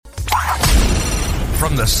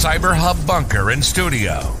From the Cyber Hub bunker and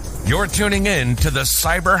studio, you're tuning in to the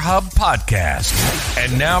Cyber Hub podcast.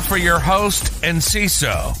 And now for your host and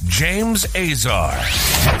CISO, James Azar.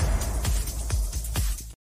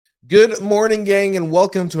 Good morning, gang, and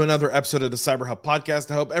welcome to another episode of the Cyber Hub podcast.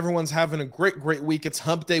 I hope everyone's having a great week. It's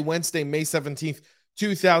Hump Day, Wednesday, May 17th,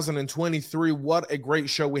 2023. What a great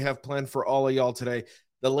show we have planned for all of y'all today.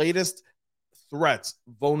 The latest threats,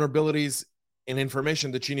 vulnerabilities, and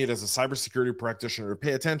information that you need as a cybersecurity practitioner to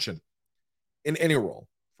pay attention in any role,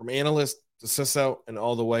 from analyst to CISO and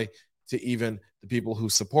all the way to even the people who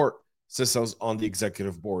support CISOs on the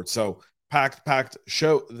executive board. So packed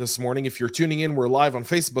show this morning. If you're tuning in, we're live on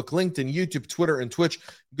Facebook, LinkedIn, YouTube, Twitter, and Twitch.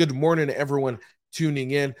 Good morning to everyone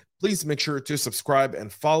tuning in. Please make sure to subscribe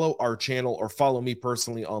and follow our channel, or follow me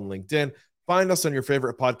personally on LinkedIn. Find us on your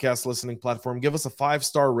favorite podcast listening platform. Give us a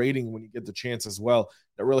 5-star rating when you get the chance as well.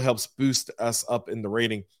 That really helps boost us up in the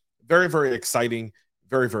rating. Very exciting.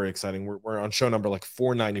 Very exciting. We're on show number like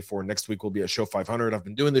 494. Next week we'll be at show 500. I've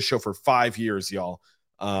been doing this show for 5 years, y'all.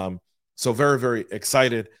 So very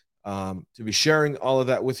excited to be sharing all of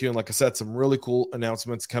that with you. And like I said, some really cool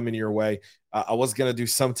announcements coming your way. I was going to do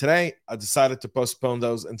some today. I decided to postpone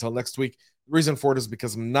those until next week. The reason for it is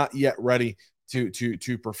because I'm not yet ready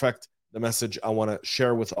to perfect the message I want to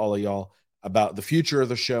share with all of y'all about the future of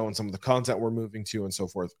the show and some of the content we're moving to and so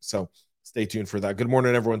forth. So stay tuned for that. Good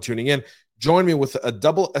morning, everyone tuning in. Join me with a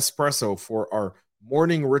double espresso for our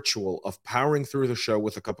morning ritual of powering through the show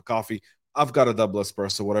with a cup of coffee. I've got a double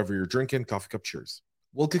espresso, whatever you're drinking. Coffee cup, cheers.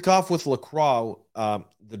 We'll kick off with Lacroix,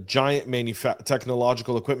 the giant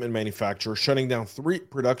technological equipment manufacturer, shutting down 3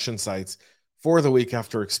 production sites for the week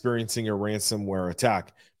after experiencing a ransomware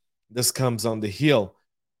attack. This comes on the heel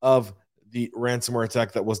of the ransomware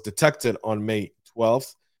attack that was detected on May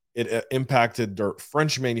 12th. It impacted their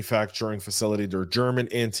French manufacturing facility, their German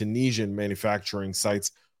and Tunisian manufacturing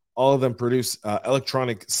sites. All of them produce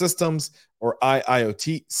electronic systems, or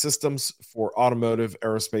IoT systems, for automotive,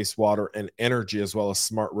 aerospace, water, and energy, as well as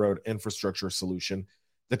smart road infrastructure solution.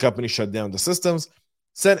 The company shut down the systems,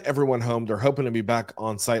 sent everyone home. They're hoping to be back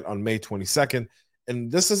on site on May 22nd. And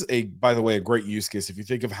this is, by the way, a great use case if you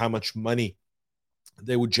think of how much money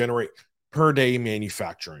they would generate per day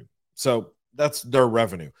manufacturing. So that's their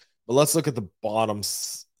revenue. But let's look at the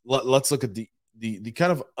bottoms. Let's look at the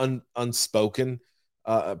kind of unspoken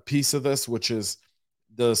piece of this, which is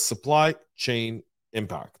the supply chain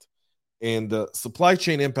impact. And the supply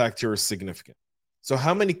chain impact here is significant. So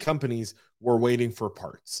how many companies were waiting for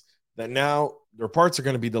parts that now their parts are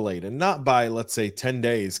going to be delayed, and not by, let's say, 10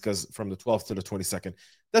 days, because from the 12th to the 22nd,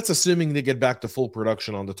 that's assuming they get back to full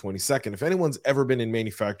production on the 22nd. If anyone's ever been in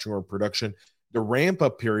manufacturing or production, the ramp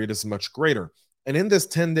up period is much greater. And in this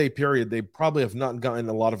 10-day period, they probably have not gotten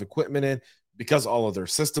a lot of equipment in because all of their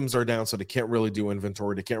systems are down. So they can't really do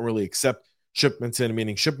inventory. They can't really accept shipments in,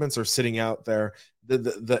 meaning shipments are sitting out there.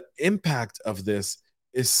 The impact of this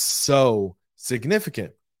is so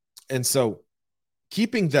significant. And so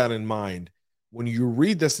keeping that in mind, when you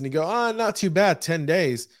read this and you go, not too bad, 10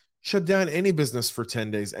 days, shut down any business for 10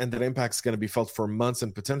 days. And that impact is going to be felt for months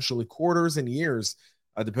and potentially quarters and years,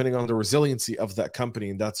 depending on the resiliency of that company.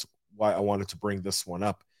 And that's why I wanted to bring this one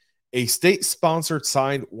up. A state-sponsored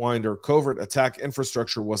Sidewinder covert attack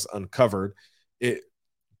infrastructure was uncovered. It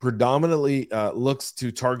predominantly looks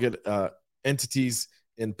to target entities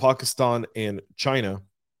in Pakistan and China.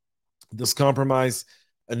 This compromised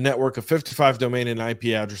a network of 55 domain and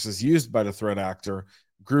IP addresses used by the threat actor.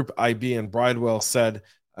 Group IB and Bridewell said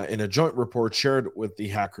in a joint report shared with the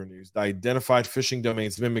Hacker News, the identified phishing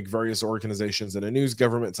domains mimic various organizations in the news,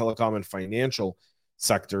 government, telecom, and financial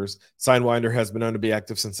sectors. Sidewinder has been known to be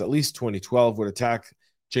active since at least 2012, with attack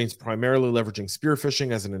chains primarily leveraging spear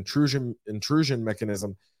phishing as an intrusion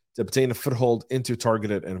mechanism to obtain a foothold into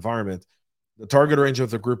targeted environment. The target range of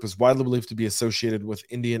the group is widely believed to be associated with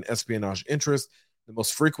Indian espionage interests. The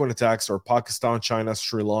most frequent attacks are Pakistan, China,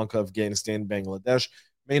 Sri Lanka, Afghanistan, Bangladesh,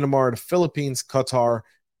 Myanmar, the Philippines, Qatar,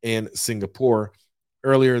 and Singapore.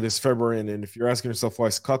 Earlier this February, and if you're asking yourself why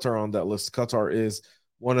is Qatar on that list, Qatar is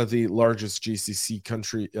one of the largest GCC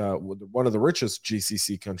country, one of the richest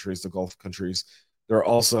GCC countries, the Gulf countries. They're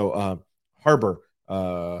also harbored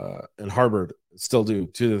still do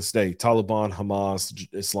to this day. Taliban, Hamas,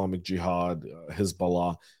 Islamic Jihad,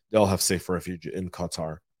 Hezbollah, they all have safe refuge in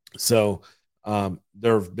Qatar. So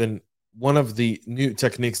there have been, one of the new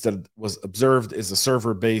techniques that was observed is a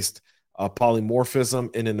server-based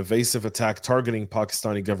polymorphism in an evasive attack targeting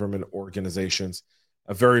Pakistani government organizations.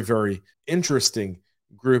 A very interesting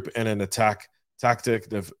group and an attack tactic.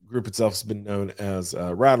 The group itself has been known as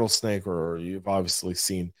Rattlesnake, or you've obviously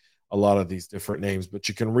seen a lot of these different names, but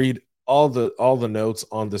you can read all the notes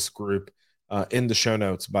on this group in the show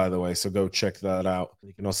notes, by the way. So go check that out.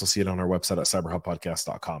 You can also see it on our website at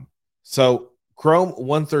cyberhubpodcast.com. So Chrome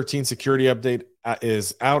 1.13 security update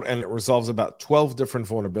is out, and it resolves about 12 different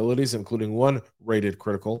vulnerabilities, including one rated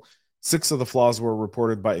critical. 6 of the flaws were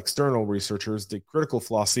reported by external researchers. The critical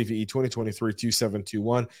flaw, CVE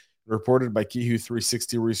 2023-2721, reported by Kihu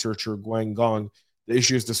 360 researcher Guang Gong. The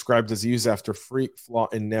issue is described as used after free flaw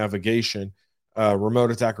in navigation. A remote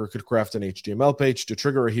attacker could craft an HTML page to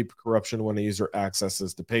trigger a heap corruption when a user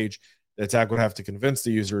accesses the page. The attack would have to convince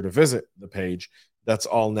the user to visit the page. That's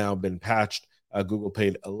all now been patched. Google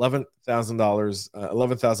paid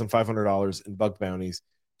 $11,500 in bug bounties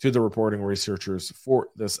to the reporting researchers for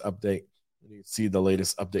this update. You can see the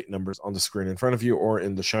latest update numbers on the screen in front of you or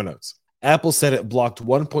in the show notes. Apple said it blocked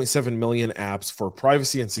 1.7 million apps for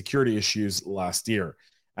privacy and security issues last year.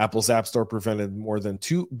 Apple's App Store prevented more than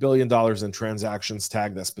 $2 billion in transactions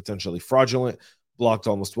tagged as potentially fraudulent, blocked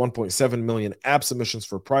almost 1.7 million app submissions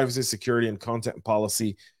for privacy, security, and content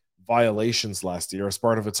policy violations last year. As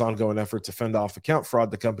part of its ongoing effort to fend off account fraud,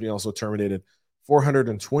 the company also terminated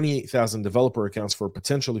 428,000 developer accounts for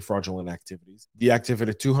potentially fraudulent activities,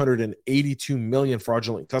 deactivated 282 million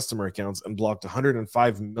fraudulent customer accounts, and blocked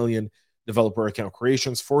 105 million developer account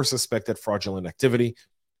creations for suspected fraudulent activity.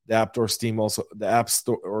 The App Store team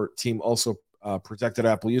also protected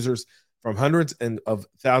Apple users from hundreds of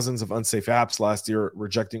thousands of unsafe apps last year,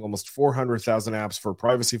 rejecting almost 400,000 apps for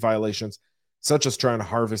privacy violations, such as trying to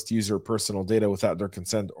harvest user personal data without their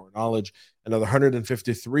consent or knowledge. Another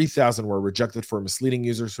 153,000 were rejected for misleading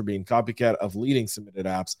users for being copycat of leading submitted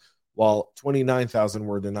apps, while 29,000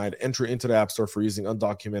 were denied entry into the App Store for using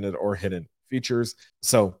undocumented or hidden features.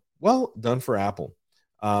 So, well done for Apple.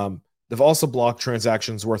 They've also blocked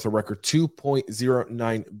transactions worth a record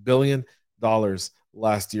 $2.09 billion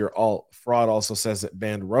last year. Fraud also says it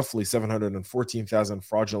banned roughly 714,000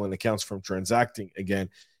 fraudulent accounts from transacting again.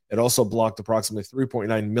 It also blocked approximately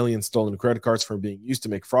 3.9 million stolen credit cards from being used to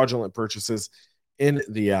make fraudulent purchases in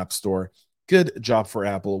the App Store. Good job for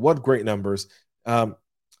Apple. What great numbers.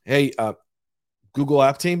 Hey, Google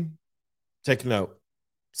App Team, take note.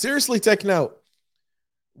 Seriously, take note.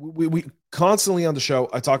 We constantly on the show,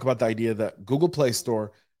 I talk about the idea that Google Play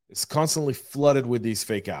Store is constantly flooded with these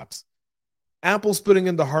fake apps. Apple's putting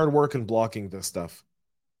in the hard work and blocking this stuff.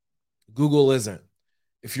 Google isn't.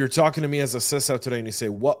 If you're talking to me as a CISO today and you say,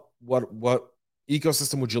 what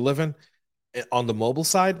ecosystem would you live in? On the mobile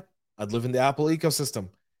side, I'd live in the Apple ecosystem.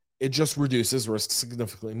 It just reduces risk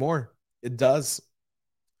significantly more. It does.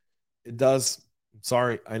 I'm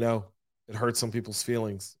sorry, I know. It hurts some people's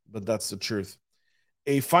feelings, but that's the truth.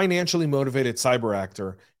 A financially motivated cyber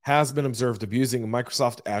actor has been observed abusing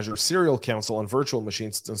Microsoft Azure Serial Console on virtual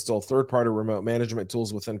machines to install third-party remote management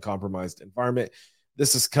tools within compromised environment.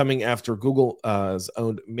 This is coming after Google's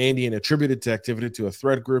owned Mandiant attributed to activity to a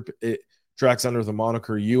threat group. It tracks under the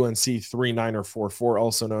moniker UNC3944,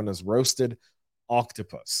 also known as Roasted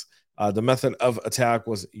Octopus. The method of attack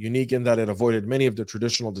was unique in that it avoided many of the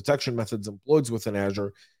traditional detection methods employed within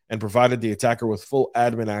Azure and provided the attacker with full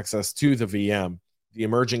admin access to the VM. The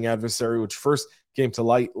emerging adversary, which first came to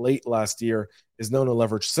light late last year, is known to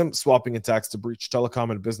leverage SIM swapping attacks to breach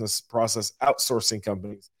telecom and business process outsourcing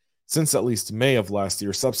companies since at least May of last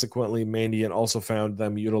year. Subsequently, Mandiant also found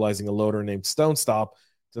them utilizing a loader named StoneStop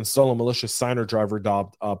to install a malicious signer driver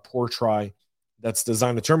dubbed Portry that's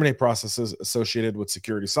designed to terminate processes associated with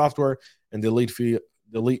security software and delete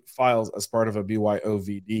files as part of a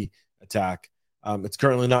BYOVD attack. It's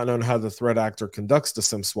currently not known how the threat actor conducts the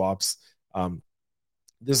SIM swaps.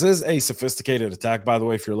 This is a sophisticated attack, by the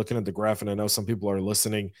way, if you're looking at the graph, and I know some people are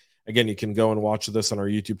listening. Again, you can go and watch this on our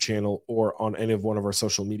YouTube channel or on any of one of our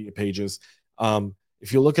social media pages.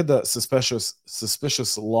 If you look at the suspicious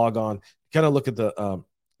logon, kind of look at the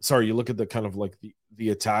you look at the kind of like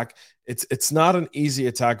the attack. It's not an easy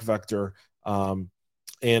attack vector, and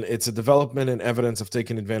it's a development and evidence of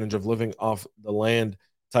taking advantage of living off the land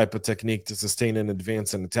type of technique to sustain and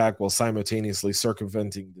advance an attack while simultaneously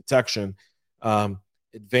circumventing detection.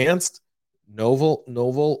 Advanced, novel,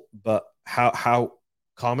 but how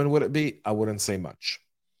common would it be? I wouldn't say much,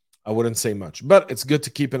 but it's good to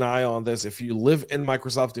keep an eye on this. If you live in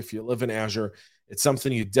Microsoft, if you live in Azure, it's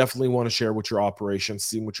something you definitely want to share with your operations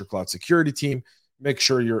team, with your cloud security team. Make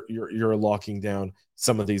sure you're locking down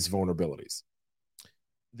some of these vulnerabilities.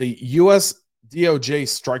 The U.S. DOJ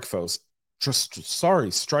Strike Force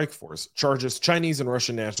charges Chinese and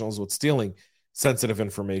Russian nationals with stealing sensitive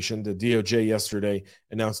information. The DOJ yesterday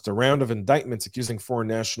announced a round of indictments accusing foreign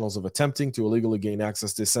nationals of attempting to illegally gain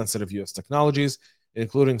access to sensitive U.S. technologies,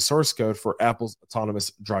 including source code for Apple's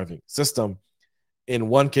autonomous driving system. In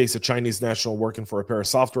one case, a Chinese national working for a pair of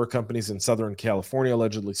software companies in Southern California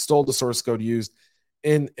allegedly stole the source code used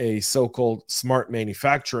in a so-called smart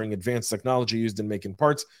manufacturing, advanced technology used in making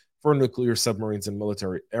parts for nuclear submarines and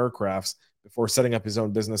military aircrafts, before setting up his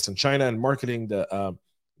own business in China and marketing the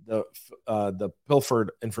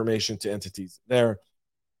pilfered information to entities there.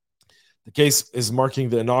 The case is marking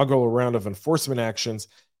the inaugural round of enforcement actions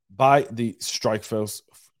by the strike force.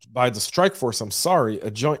 A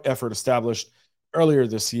joint effort established earlier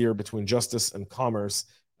this year between Justice and Commerce.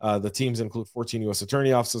 The teams include 14 U.S.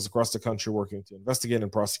 attorney offices across the country working to investigate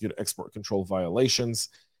and prosecute export control violations.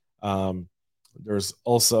 There's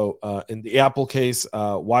also, in the Apple case,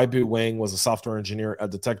 Weibu Wang was a software engineer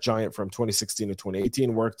at the tech giant from 2016 to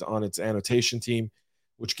 2018, worked on its annotation team,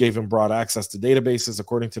 which gave him broad access to databases.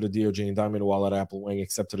 According to the DOJ indictment, while at Apple, Wang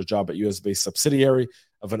accepted a job at US-based subsidiary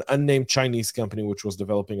of an unnamed Chinese company which was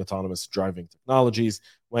developing autonomous driving technologies.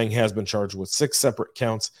 Wang has been charged with 6 separate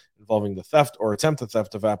counts involving the theft or attempted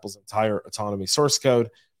theft of Apple's entire autonomy source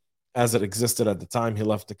code as it existed at the time he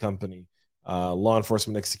left the company. Law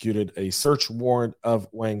enforcement executed a search warrant of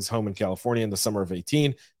Wang's home in California in the summer of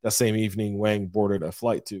 2018. That same evening, Wang boarded a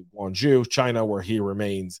flight to Guangzhou, China, where he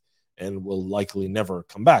remains and will likely never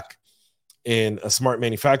come back. In a smart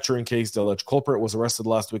manufacturing case, the alleged culprit was arrested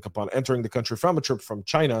last week upon entering the country from a trip from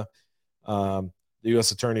China. The U.S.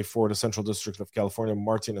 attorney for the Central District of California,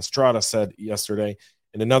 Martin Estrada, said yesterday,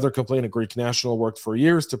 in another complaint, a Greek national worked for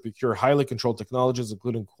years to procure highly controlled technologies,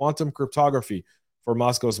 including quantum cryptography, for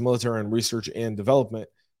Moscow's military and research and development.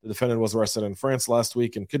 The defendant was arrested in France last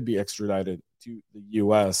week and could be extradited to the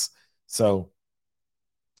U.S. So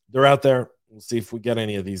they're out there. We'll see if we get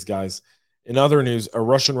any of these guys. In other news, a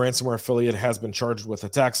Russian ransomware affiliate has been charged with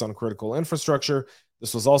attacks on critical infrastructure.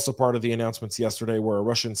 This was also part of the announcements yesterday, where a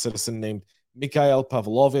Russian citizen named Mikhail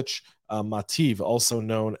Pavlovich Mativ, also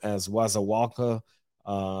known as Wazawalka,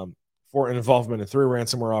 for involvement in 3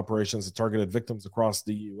 ransomware operations that targeted victims across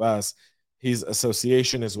the U.S. His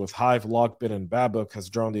association is with Hive, Lockbit, and Babuk, has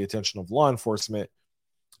drawn the attention of law enforcement.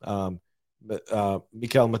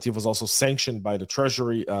 Mikhail Mativ was also sanctioned by the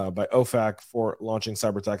Treasury, by OFAC, for launching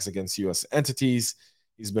cyber attacks against U.S. entities.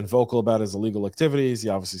 He's been vocal about his illegal activities. You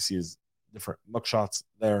obviously see his different mugshots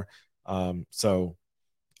there.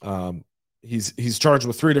 He's charged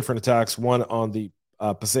with 3 different attacks, one on the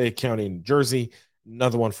Passaic County in New Jersey,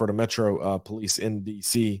 another one for the Metro Police in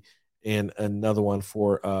D.C., and another one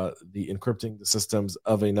for the encrypting the systems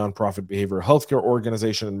of a nonprofit behavioral healthcare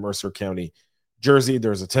organization in Mercer County, Jersey.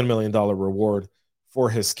 There's a $10 million reward for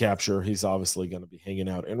his capture. He's obviously going to be hanging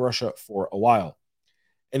out in Russia for a while.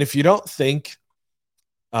 And if you don't think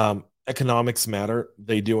economics matter,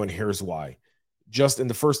 they do, and here's why. Just in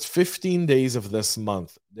the first 15 days of this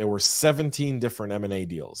month, there were 17 different M&A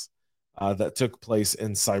deals that took place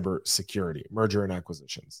in cybersecurity, merger and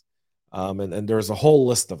acquisitions. And there's a whole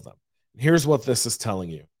list of them. Here's what this is telling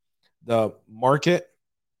you. The market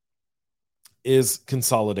is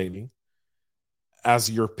consolidating.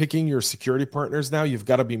 As you're picking your security partners now, you've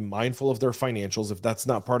got to be mindful of their financials. If that's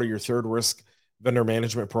not part of your third risk vendor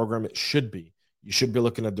management program, it should be. You should be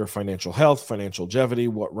looking at their financial health, financial longevity.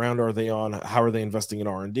 What round are they on? How are they investing in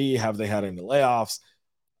R&D? Have they had any layoffs?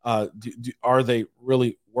 Are they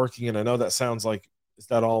really working? And I know that sounds like, is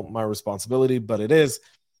that all my responsibility? But it is,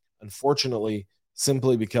 unfortunately,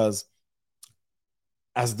 simply because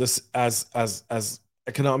as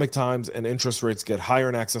economic times and interest rates get higher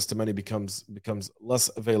and access to money becomes less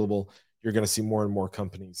available, you're going to see more and more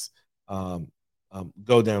companies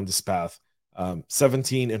go down this path.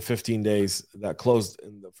 17 and 15 days that closed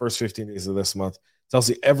in the first 15 days of this month tells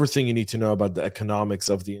you everything you need to know about the economics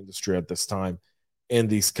of the industry at this time and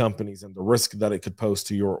these companies and the risk that it could pose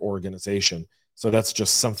to your organization. So that's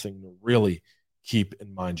just something to really keep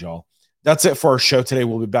in mind, y'all. That's it for our show today.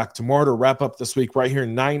 We'll be back tomorrow to wrap up this week right here,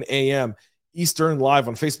 9 a.m. Eastern, live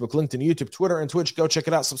on Facebook, LinkedIn, YouTube, Twitter, and Twitch. Go check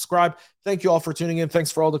it out. Subscribe. Thank you all for tuning in.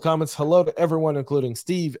 Thanks for all the comments. Hello to everyone, including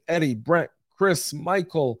Steve, Eddie, Brent, Chris,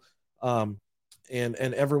 Michael, and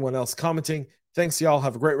everyone else commenting. Thanks, y'all.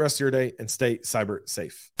 Have a great rest of your day and stay cyber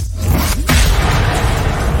safe.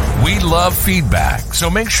 We love feedback, so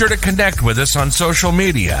make sure to connect with us on social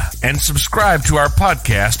media and subscribe to our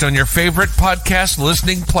podcast on your favorite podcast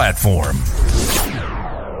listening platform.